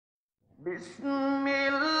بسم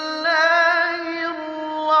الله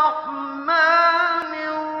الرحمن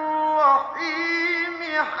الرحيم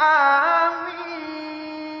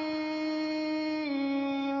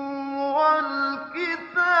حميم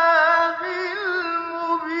والكتاب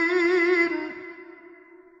المبين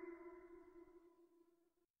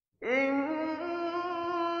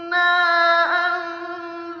إنا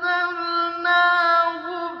أنزلناه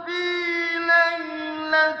في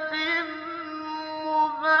ليلة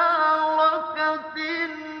مباركة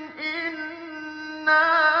إنا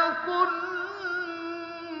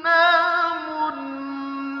كنا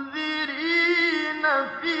منذرين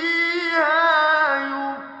فيها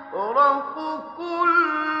يفرق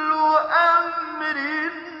كل أمر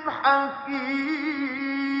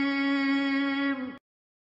حكيم.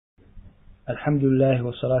 الحمد لله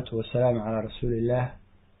والصلاة والسلام على رسول الله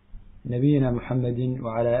نبينا محمد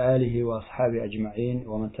وعلى آله وأصحابه أجمعين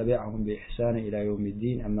ومن تبعهم بإحسان إلى يوم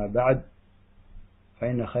الدين. أما بعد،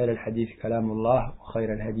 فإن خير الحديث كلام الله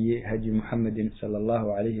وخير الهدي هدي محمد صلى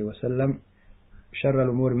الله عليه وسلم، شر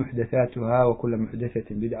الأمور محدثاتها وكل محدثة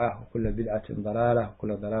بدعة وكل بدعة ضلالة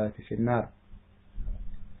وكل ضلالة في النار.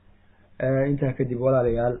 انتهى كدب ولا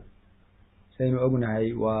ريال saynu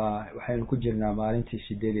ognahay waxaynu ku jirnaa maalintii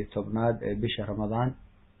 18aad ee bisha Ramadaan.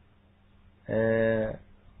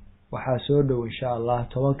 waxaa soo dhow insha Allah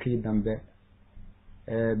 10kii dambe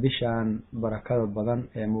bishan barakada badan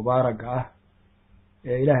ee mubaaraka ah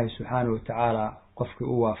ee Ilaahay subhanahu wa ta'ala qofkii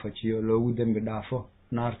u waafajiyo loogu dambi dhaafo,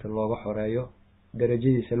 naarta looga xoreeyo,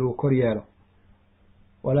 darajadiisa lagu kor yeelo.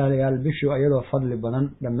 walaalayaal, bishu ayadoo fadli badan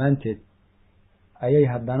dhamaanteed ayay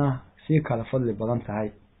haddana si kala fadli badan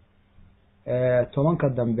tahay. 10ka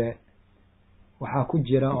dambe waxaa ku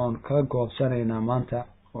jira oon ka goobsanaynaa maanta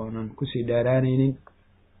oonan kusii dheeraanaynin,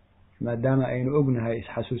 maadaama aynu ognahay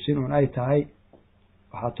isxasuusin un ay tahay.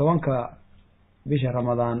 waxaa 10ka bisha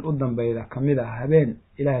Ramadaan u dambayda kamid ah habeen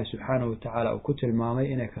Ilaahay subxaanahu wa ta'ala uu ku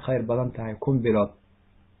tilmaamay inay ka khayr badan tahay 1000 bilood.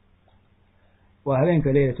 waa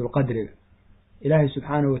habeenka laylatul qadriga. Ilaahay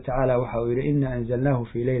subxaanahu wa ta'ala waxa uu yiri inna anzalnahu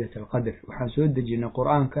fi laylatil qadr. waxaan soo dejinay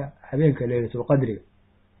quraanka habeenka laylatul qadriga.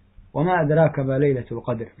 وما أدراك ما ليلة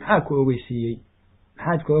القدر. محاك أوغيسيي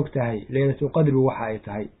محاك أوغتهي ليلة القدر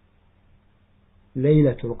وحايتهي.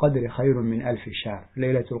 ليلة القدر خير من 1000 شهر.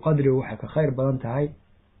 ليلة القدر وحاك خير بلانتهي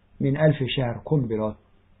من 1000 شهر 1000 بلاد.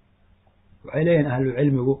 وعلين أهل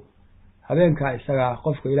العلم هبينك إستغى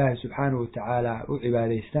قفك إله سبحانه وتعالى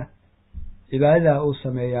وعباديسته عبادة أو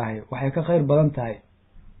سمياه وحاك خير بلانتهي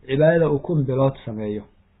عبادة أو 1000 بلاد سميه.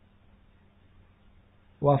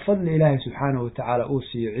 وفضل إلهي سبحانه وتعالى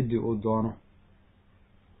أوسي عدي أودونه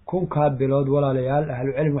 1000 بلاد. ولا ليال أهل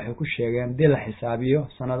العلم وحيكو الشيغان دي الحسابية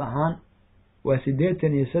سنة أهان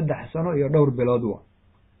وسديتن يسدح سنة يدور بلاد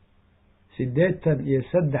سديتن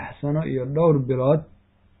يسدح سنة يدور بلاد.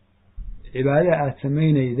 عبادة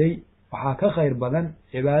أتسمين يدي وحاك خير بدن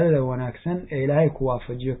عبادة وناكسن إلهي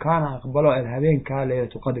كوافجي كان أقبله الهبين كالليلة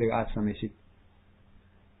قدر أتسميسي.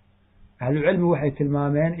 أهل العلم وحي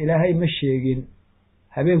تلمامين إلهي مشيغين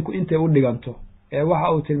habeenku intay u dhiganto ee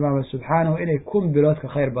waxa uu tilmaamay subxaanahu inay 1000 bilood ka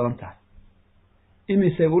khayr badan tahay.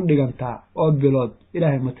 imisay u dhigantaa oo bilood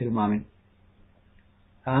Ilaahay ma tilmaamin.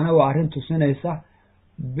 ana waa arin tusinaysa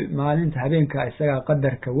maalinta habeenka isaga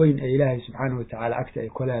qadarka weyn ee Ilaahay subxaanahu wa ta'ala agta ay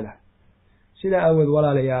ku leedahay. sida awad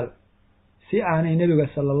walaalayaal, si aanay nabiga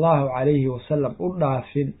sallallahu alayhi wa sallam u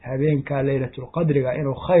dhaafin habeenka laylatul qadriga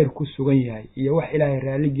inuu khayr ku sugan yahay iyo wax Ilaahay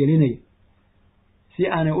raali gelinay, si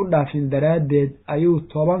aanay u dhaafin daraadeed ayuu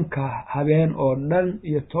 10ka habeen oo dhan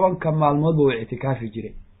iyo 10ka maalmood uu i'tikaafi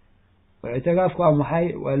jiray. i'tikaafku waa maxay?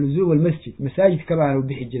 waa luzuum almasjid, masaajid kama aanu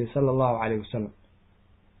bixi jiray sallallahu alayhi wasallam.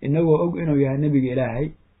 inagoo og inuu yahay nabiga Ilaahay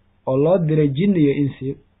oo loo diray jinn iyo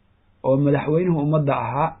insi, oo madaxweynuhu ummadda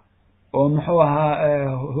ahaa, oo muxuu ahaa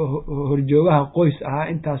horjoogaha qoys ahaa,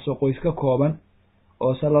 intaasoo qoys ka kooban,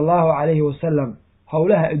 oo sallallahu alayhi wasallam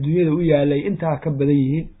howlaha adduunyada u yaalay intaa ka badan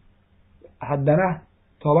yihiin. haddana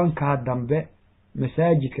 10ka dambe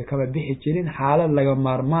masaajidka kama bixi jirin xaalad laga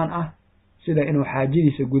maarmaan ah, sida inuu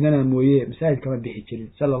xaajadiisa gudana mooyee masaajidka kama bixi jirin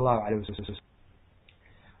sallallahu alayhi wasallam.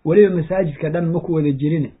 waliba masaajidka dhan ma ku wada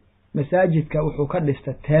jirin. masaajidka wuxuu ka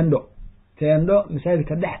dhistay teendo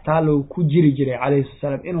masaajidka dhex taalo ku jiri jiray alayhi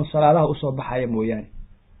salaam inuu salaadaha u soo baxayo mooyaan,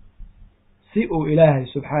 si uu Ilaahay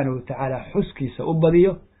subxaanahu wa ta'ala xuskiisa u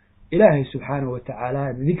badiyo, Ilaahay subxaanahu wa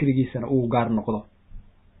ta'ala dhikrigiisana uu gaar noqdo.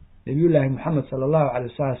 نبي الله محمد صلى الله عليه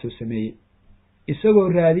وسلم سميه isagoo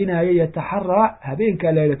raadinaya yataharra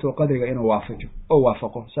habeenka laylatul qadriga inuu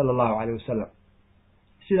waafaqo sallallahu alayhi wasallam.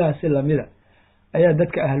 sidaas lamida ayaa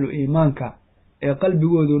dadka ahlu iimaanka ee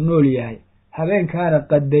qalbigoodu nool yahay habeenkaana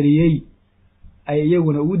qadariyay ay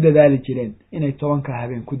iyaguna ugu dadaali jireen inay 10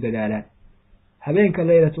 habeen ku dadaalaan habeenka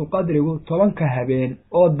laylatul qadrigu 10 habeen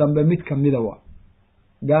oo dambe mid kamida waa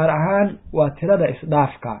gaar ahaan waa tirada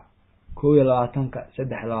isdhaafka 22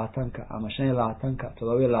 23 ama 25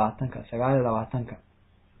 27 29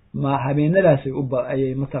 ma habeenadaas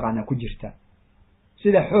ayay mataqaana ku jirtaa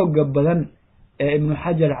sida xooga badan ee ibn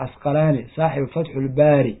Hajar Asqalani saaxiib Fathul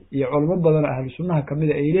Bari iyo culimo badan ahlu sunnaha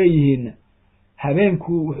kamida ay leeyihiin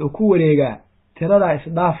habeenku wuxuu ku wareegaa tirada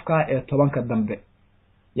isdhaafka ee 10 dambe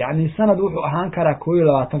يعني سند وحو أهان كرا كوي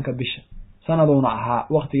لواتنك بشا سندونا أها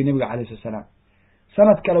وقت النبي عليه الصلاة والسلام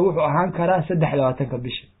سند كلا وحو أهان كرا سدح لواتنك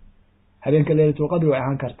بشا هبينك ليلة القدر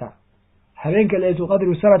وأهان كرتا هبينك ليلة القدر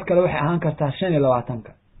وسند كلا وحي أهان كرتا شان لواتنك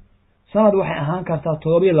سند وحي أهان كرتا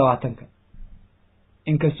طوبي لواتنك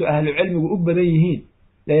إنك أهل العلم وأبديهين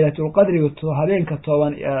ليلة القدر وهبينك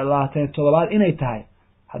طوان لواتن طوبات إني تاي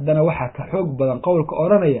حدنا وحا كحوق بدن قولك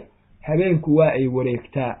أورانيا هبينك واعي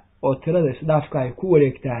وريكتا oo tirada isdhaafka ay ku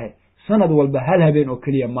wareegtahay sanad walba hal habeen oo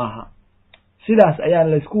kaliya maaha sidaas ayaa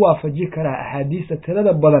la isku waafaji karaa ahadiista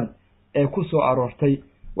tirada badan ee ku soo aroortay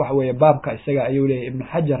wax weeye baabka isaga ayuu leeyahay ibn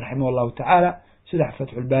Hajar rahimahullahu ta'ala sida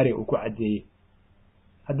Fathul Bari uu ku cadeeyay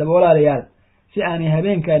hadaba walaalayaal si aan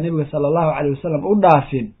habeenka nabiga sallallahu alayhi wasallam u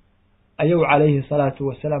dhaafin ayuu alayhi salatu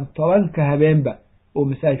wasalam 10 habeenba oo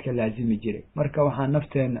masaajidka laazimi jiray marka waxaan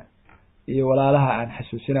nafteena iyo walaalaha aan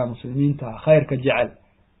xasuusinaa muslimiinta khayrka jecel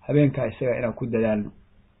habeenka isaga inaan ku dadaalno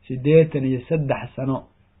 83 sano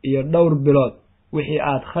iyo dhowr bilood wixii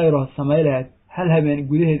aad khayr oo sameeyay hal habeen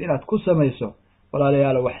gudaheed inaad ku sameeyso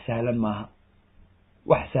walaalayaal wax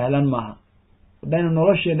sahlan maaha hadaynu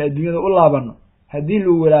nolosheena adduunyada u laabano hadii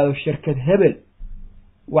loo walaalo shirkad hebel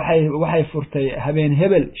waxay furtay habeen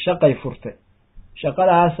hebel shaqay furtay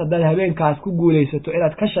shaqadaas haday habeenkaas ku guuleysato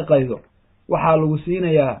inaad ka shaqaydo waxa lagu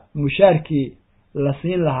siinayaa mushaarkii la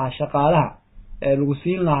siin lahaa shaqaalaha lagu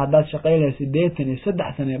siin lahaa dad shaqeynaysa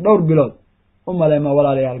 83 sano dhowr bilood umaleema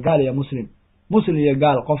walaalayaal gaal iyo muslim iyo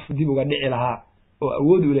gaal qof dib uga dhici lahaa oo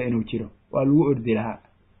awood u leh inuu jiro waa lagu ordi lahaa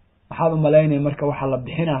waxaad umaleynay marka waxa la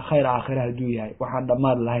bixinaa khayr aakhirah haduu yahay waxaan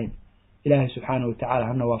dhamaad lahayn ilaahay subhanahu wa ta'ala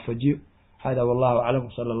hana waafajiyo hada wallahu a'lam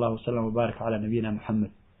sallallahu alayhi wa sallam wa baraka ala nabiyina muhammad